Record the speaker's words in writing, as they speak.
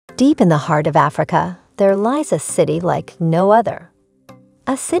Deep in the heart of Africa, there lies a city like no other.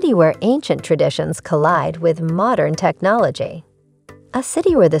 A city where ancient traditions collide with modern technology. A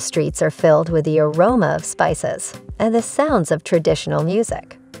city where the streets are filled with the aroma of spices and the sounds of traditional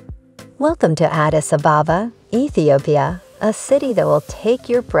music. Welcome to Addis Ababa, Ethiopia, a city that will take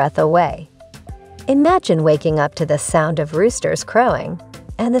your breath away. Imagine waking up to the sound of roosters crowing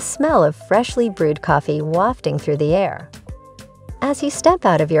and the smell of freshly brewed coffee wafting through the air. As you step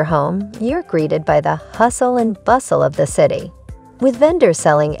out of your home, you're greeted by the hustle and bustle of the city, with vendors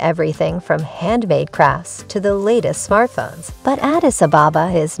selling everything from handmade crafts to the latest smartphones. But Addis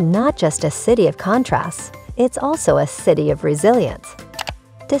Ababa is not just a city of contrasts, it's also a city of resilience.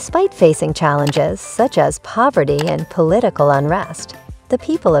 Despite facing challenges such as poverty and political unrest, the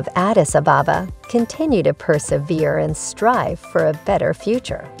people of Addis Ababa continue to persevere and strive for a better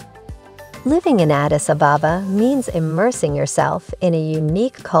future. Living in Addis Ababa means immersing yourself in a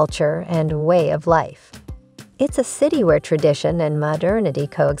unique culture and way of life. It's a city where tradition and modernity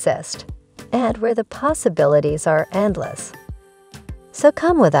coexist, and where the possibilities are endless. So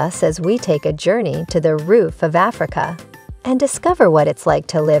come with us as we take a journey to the roof of Africa and discover what it's like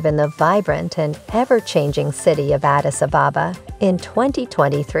to live in the vibrant and ever-changing city of Addis Ababa in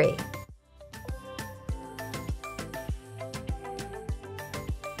 2023.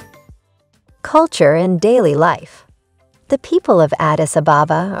 Culture and daily life. The people of Addis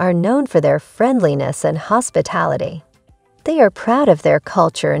Ababa are known for their friendliness and hospitality. They are proud of their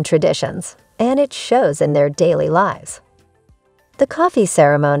culture and traditions, and it shows in their daily lives. The coffee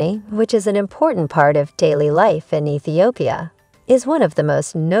ceremony, which is an important part of daily life in Ethiopia, is one of the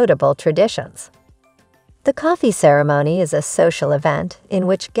most notable traditions. The coffee ceremony is a social event in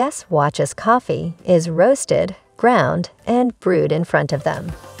which guests watch as coffee is roasted, ground, and brewed in front of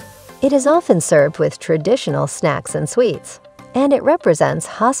them. It is often served with traditional snacks and sweets, and it represents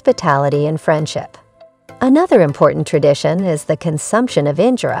hospitality and friendship. Another important tradition is the consumption of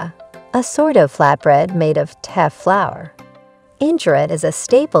injera, a sort of flatbread made of teff flour. Injera is a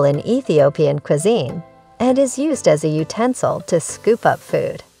staple in Ethiopian cuisine and is used as a utensil to scoop up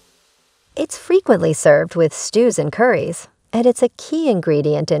food. It's frequently served with stews and curries, and it's a key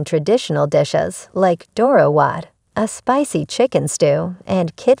ingredient in traditional dishes like doro wad, a spicy chicken stew,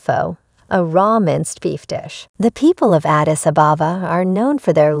 and kitfo, a raw minced beef dish. The people of Addis Ababa are known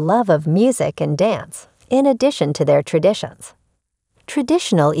for their love of music and dance, in addition to their traditions.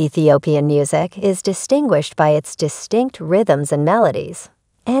 Traditional Ethiopian music is distinguished by its distinct rhythms and melodies,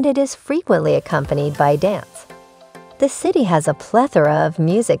 and it is frequently accompanied by dance. The city has a plethora of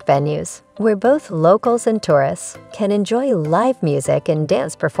music venues where both locals and tourists can enjoy live music and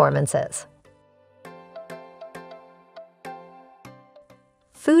dance performances.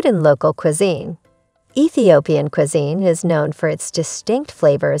 Food and local cuisine. Ethiopian cuisine is known for its distinct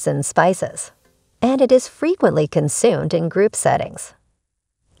flavors and spices, and it is frequently consumed in group settings.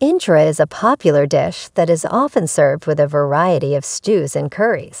 Injera is a popular dish that is often served with a variety of stews and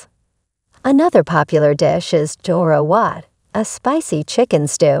curries. Another popular dish is doro wad, a spicy chicken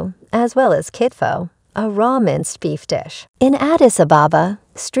stew, as well as kitfo, a raw minced beef dish. In Addis Ababa,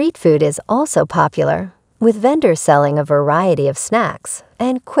 street food is also popular, with vendors selling a variety of snacks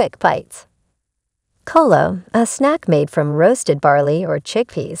and quick bites. Kolo, a snack made from roasted barley or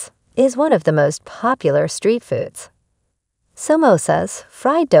chickpeas, is one of the most popular street foods. Samosas,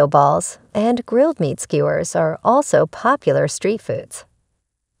 fried dough balls, and grilled meat skewers are also popular street foods.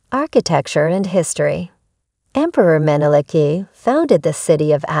 Architecture and history. Emperor Menelik I founded the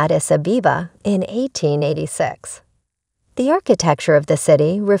city of Addis Ababa in 1886. The architecture of the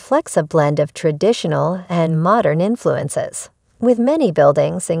city reflects a blend of traditional and modern influences, with many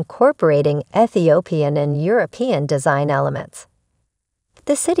buildings incorporating Ethiopian and European design elements.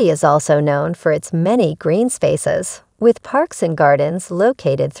 The city is also known for its many green spaces, with parks and gardens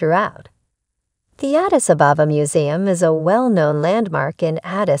located throughout. The Addis Ababa Museum is a well-known landmark in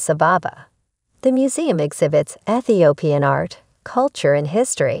Addis Ababa. The museum exhibits Ethiopian art, culture, and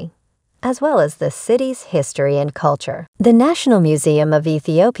history, as well as the city's history and culture. The National Museum of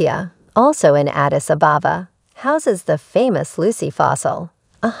Ethiopia, also in Addis Ababa, houses the famous Lucy fossil,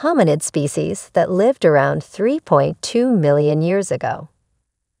 a hominid species that lived around 3.2 million years ago.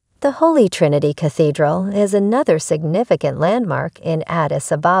 The Holy Trinity Cathedral is another significant landmark in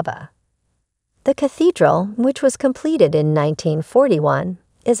Addis Ababa. The cathedral, which was completed in 1941,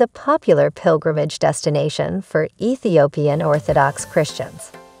 is a popular pilgrimage destination for Ethiopian Orthodox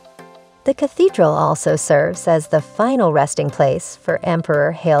Christians. The cathedral also serves as the final resting place for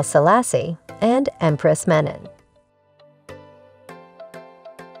Emperor Haile Selassie and Empress Menen.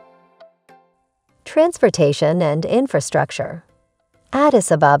 Transportation and infrastructure.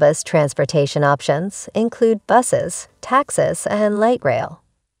 Addis Ababa's transportation options include buses, taxis, and light rail.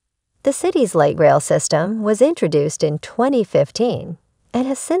 The city's light rail system was introduced in 2015 and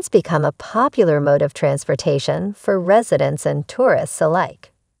has since become a popular mode of transportation for residents and tourists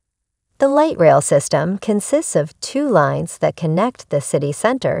alike. The light rail system consists of 2 lines that connect the city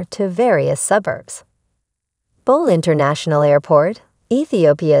center to various suburbs. Bole International Airport,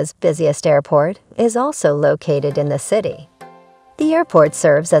 Ethiopia's busiest airport, is also located in the city. The airport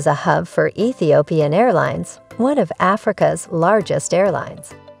serves as a hub for Ethiopian Airlines, one of Africa's largest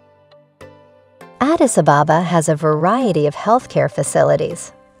airlines. Addis Ababa has a variety of healthcare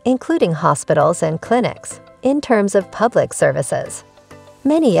facilities, including hospitals and clinics, in terms of public services.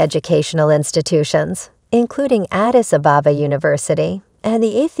 Many educational institutions, including Addis Ababa University and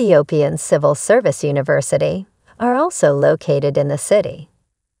the Ethiopian Civil Service University, are also located in the city.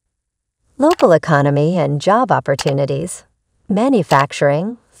 Local economy and job opportunities.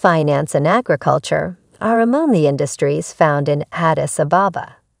 Manufacturing, finance, and agriculture are among the industries found in Addis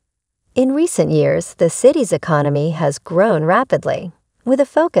Ababa. In recent years, the city's economy has grown rapidly, with a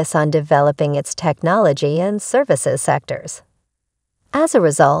focus on developing its technology and services sectors. As a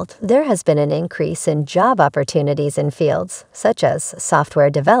result, there has been an increase in job opportunities in fields such as software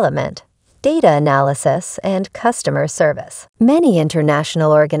development, data analysis, and customer service. Many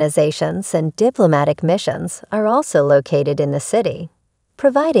international organizations and diplomatic missions are also located in the city,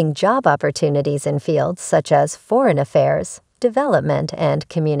 providing job opportunities in fields such as foreign affairs, development, and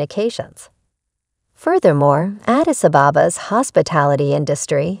communications. Furthermore, Addis Ababa's hospitality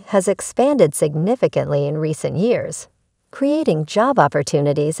industry has expanded significantly in recent years, creating job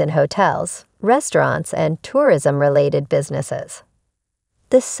opportunities in hotels, restaurants, and tourism-related businesses.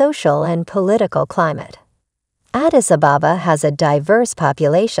 The social and political climate. Addis Ababa has a diverse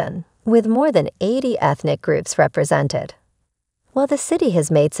population, with more than 80 ethnic groups represented. While the city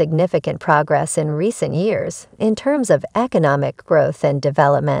has made significant progress in recent years in terms of economic growth and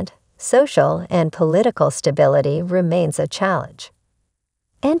development, social and political stability remains a challenge.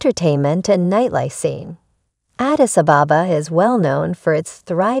 Entertainment and nightlife scene. Addis Ababa is well known for its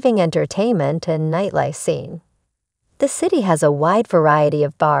thriving entertainment and nightlife scene. The city has a wide variety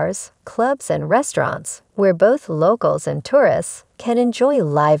of bars, clubs, and restaurants where both locals and tourists can enjoy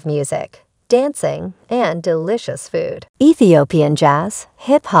live music, dancing, and delicious food. Ethiopian jazz,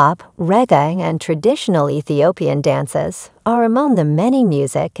 hip-hop, reggae, and traditional Ethiopian dances are among the many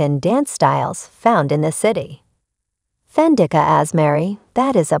music and dance styles found in the city. Fendika Azmari,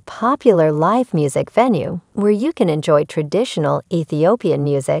 that is a popular live music venue where you can enjoy traditional Ethiopian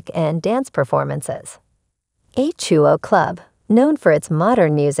music and dance performances. H2O Club, known for its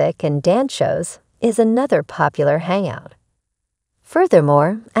modern music and dance shows, is another popular hangout.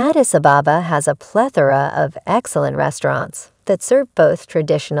 Furthermore, Addis Ababa has a plethora of excellent restaurants that serve both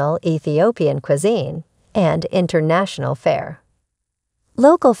traditional Ethiopian cuisine and international fare.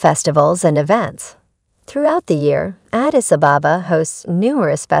 Local festivals and events. Throughout the year, Addis Ababa hosts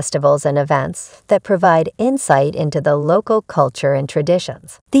numerous festivals and events that provide insight into the local culture and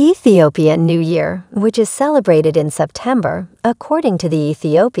traditions. The Ethiopian New Year, which is celebrated in September according to the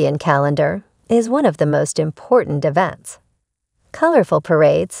Ethiopian calendar, is one of the most important events. Colorful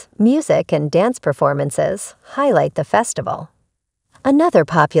parades, music, and dance performances highlight the festival. Another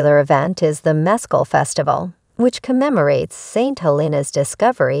popular event is the Mescal Festival, which commemorates Saint Helena's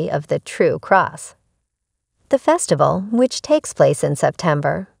discovery of the true cross. The festival, which takes place in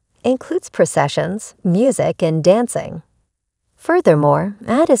September, includes processions, music, and dancing. Furthermore,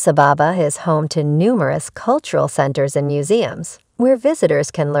 Addis Ababa is home to numerous cultural centers and museums, where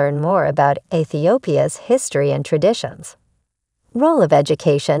visitors can learn more about Ethiopia's history and traditions. Role of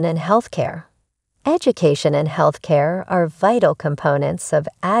education and healthcare. Education and healthcare are vital components of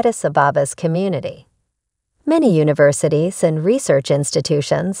Addis Ababa's community. Many universities and research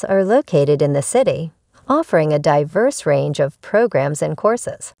institutions are located in the city, offering a diverse range of programs and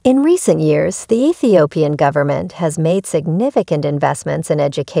courses. In recent years, the Ethiopian government has made significant investments in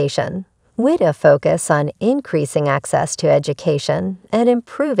education, with a focus on increasing access to education and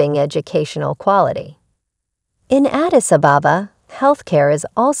improving educational quality. In Addis Ababa, healthcare is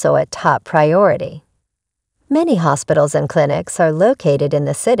also a top priority. Many hospitals and clinics are located in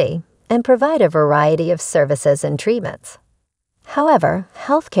the city and provide a variety of services and treatments. However,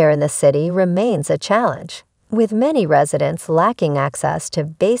 healthcare in the city remains a challenge, with many residents lacking access to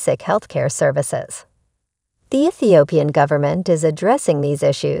basic healthcare services. The Ethiopian government is addressing these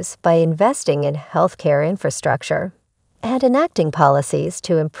issues by investing in healthcare infrastructure and enacting policies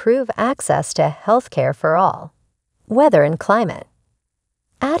to improve access to healthcare for all. Weather and climate.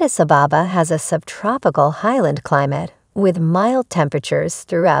 Addis Ababa has a subtropical highland climate with mild temperatures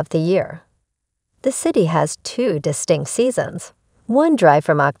throughout the year. The city has two distinct seasons, one dry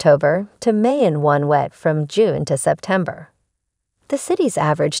from October to May and one wet from June to September. The city's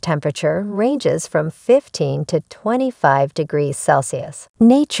average temperature ranges from 15 to 25 degrees Celsius.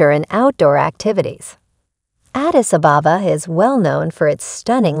 Nature and outdoor activities. Addis Ababa is well known for its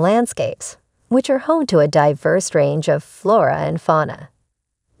stunning landscapes, which are home to a diverse range of flora and fauna.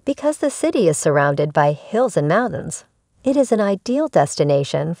 Because the city is surrounded by hills and mountains, it is an ideal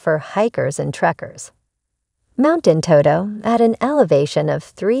destination for hikers and trekkers. Mount Toto, at an elevation of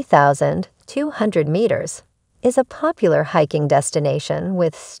 3,200 meters, is a popular hiking destination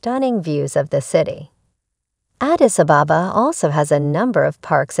with stunning views of the city. Addis Ababa also has a number of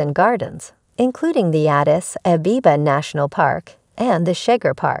parks and gardens, including the Addis Ababa National Park and the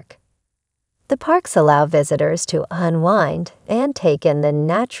Sheger Park. The parks allow visitors to unwind and take in the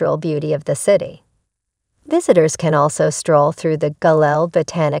natural beauty of the city. Visitors can also stroll through the Galel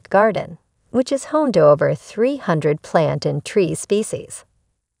Botanic Garden, which is home to over 300 plant and tree species.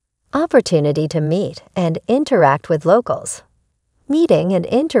 Opportunity to meet and interact with locals. Meeting and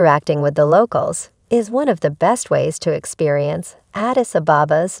interacting with the locals is one of the best ways to experience Addis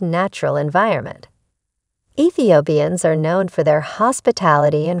Ababa's natural environment. Ethiopians are known for their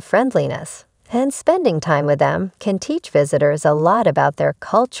hospitality and friendliness, and spending time with them can teach visitors a lot about their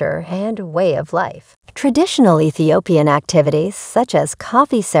culture and way of life. Traditional Ethiopian activities such as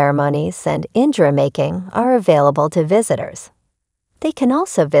coffee ceremonies and injera making are available to visitors. They can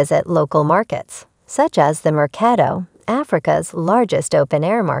also visit local markets, such as the Mercado, Africa's largest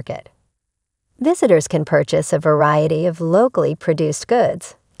open-air market. Visitors can purchase a variety of locally produced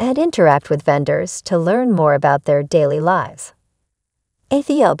goods and interact with vendors to learn more about their daily lives.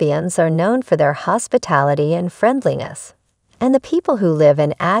 Ethiopians are known for their hospitality and friendliness, and the people who live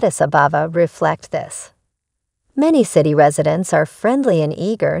in Addis Ababa reflect this. Many city residents are friendly and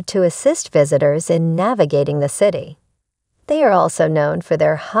eager to assist visitors in navigating the city. They are also known for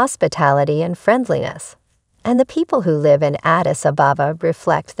their hospitality and friendliness, and the people who live in Addis Ababa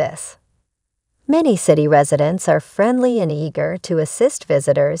reflect this. Many city residents are friendly and eager to assist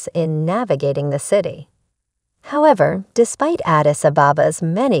visitors in navigating the city. However, despite Addis Ababa's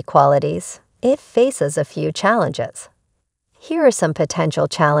many qualities, it faces a few challenges. Here are some potential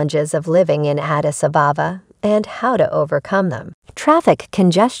challenges of living in Addis Ababa and how to overcome them. Traffic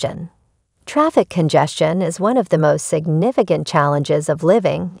congestion. Traffic congestion is one of the most significant challenges of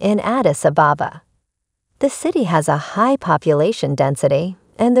living in Addis Ababa. The city has a high population density,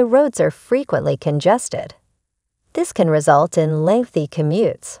 and the roads are frequently congested. This can result in lengthy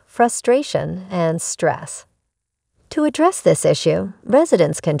commutes, frustration, and stress. To address this issue,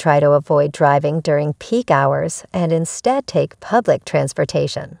 residents can try to avoid driving during peak hours and instead take public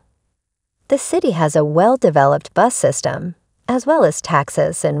transportation. The city has a well-developed bus system, as well as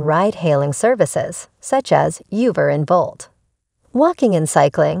taxis and ride-hailing services, such as Uber and Bolt. Walking and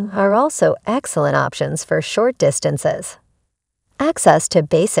cycling are also excellent options for short distances. Access to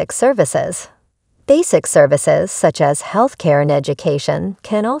basic services. Basic services such as healthcare and education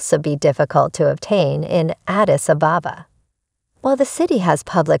can also be difficult to obtain in Addis Ababa. While the city has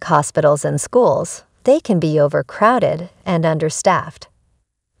public hospitals and schools, they can be overcrowded and understaffed.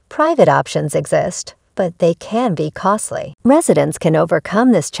 Private options exist, but they can be costly. Residents can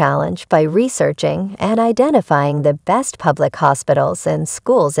overcome this challenge by researching and identifying the best public hospitals and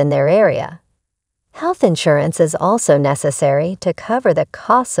schools in their area. Health insurance is also necessary to cover the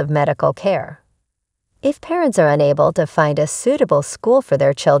costs of medical care. If parents are unable to find a suitable school for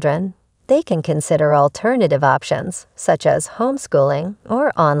their children, they can consider alternative options such as homeschooling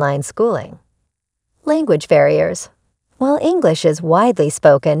or online schooling. Language barriers. While English is widely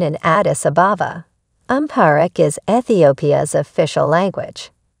spoken in Addis Ababa, Amharic is Ethiopia's official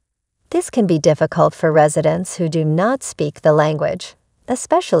language. This can be difficult for residents who do not speak the language,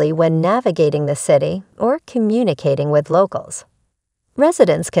 especially when navigating the city or communicating with locals.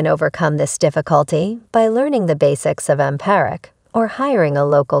 Residents can overcome this difficulty by learning the basics of Amharic or hiring a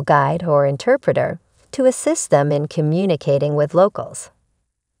local guide or interpreter to assist them in communicating with locals.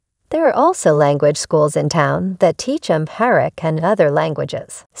 There are also language schools in town that teach Amharic and other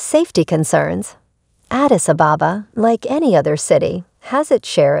languages. Safety concerns. Addis Ababa, like any other city, has its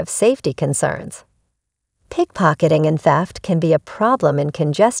share of safety concerns. Pickpocketing and theft can be a problem in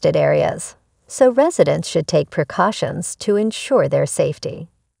congested areas, so residents should take precautions to ensure their safety.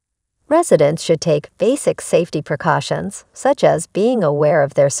 Residents should take basic safety precautions, such as being aware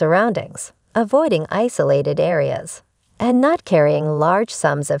of their surroundings, avoiding isolated areas, and not carrying large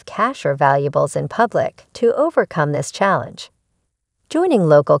sums of cash or valuables in public to overcome this challenge. Joining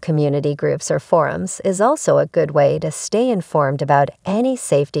local community groups or forums is also a good way to stay informed about any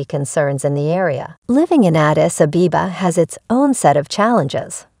safety concerns in the area. Living in Addis Ababa has its own set of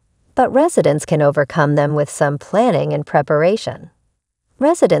challenges, but residents can overcome them with some planning and preparation.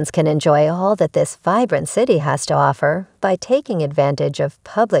 Residents can enjoy all that this vibrant city has to offer by taking advantage of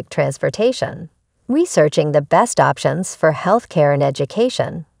public transportation, researching the best options for healthcare and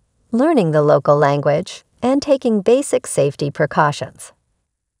education, learning the local language, and taking basic safety precautions.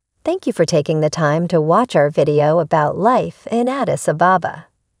 Thank you for taking the time to watch our video about life in Addis Ababa.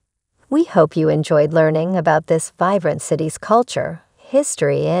 We hope you enjoyed learning about this vibrant city's culture,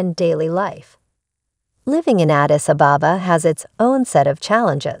 history, and daily life. Living in Addis Ababa has its own set of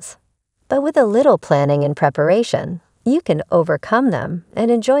challenges, but with a little planning and preparation, you can overcome them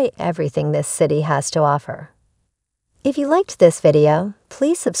and enjoy everything this city has to offer. If you liked this video,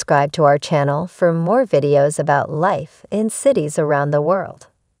 please subscribe to our channel for more videos about life in cities around the world.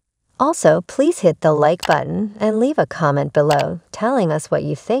 Also, please hit the like button and leave a comment below telling us what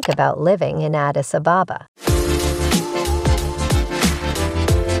you think about living in Addis Ababa.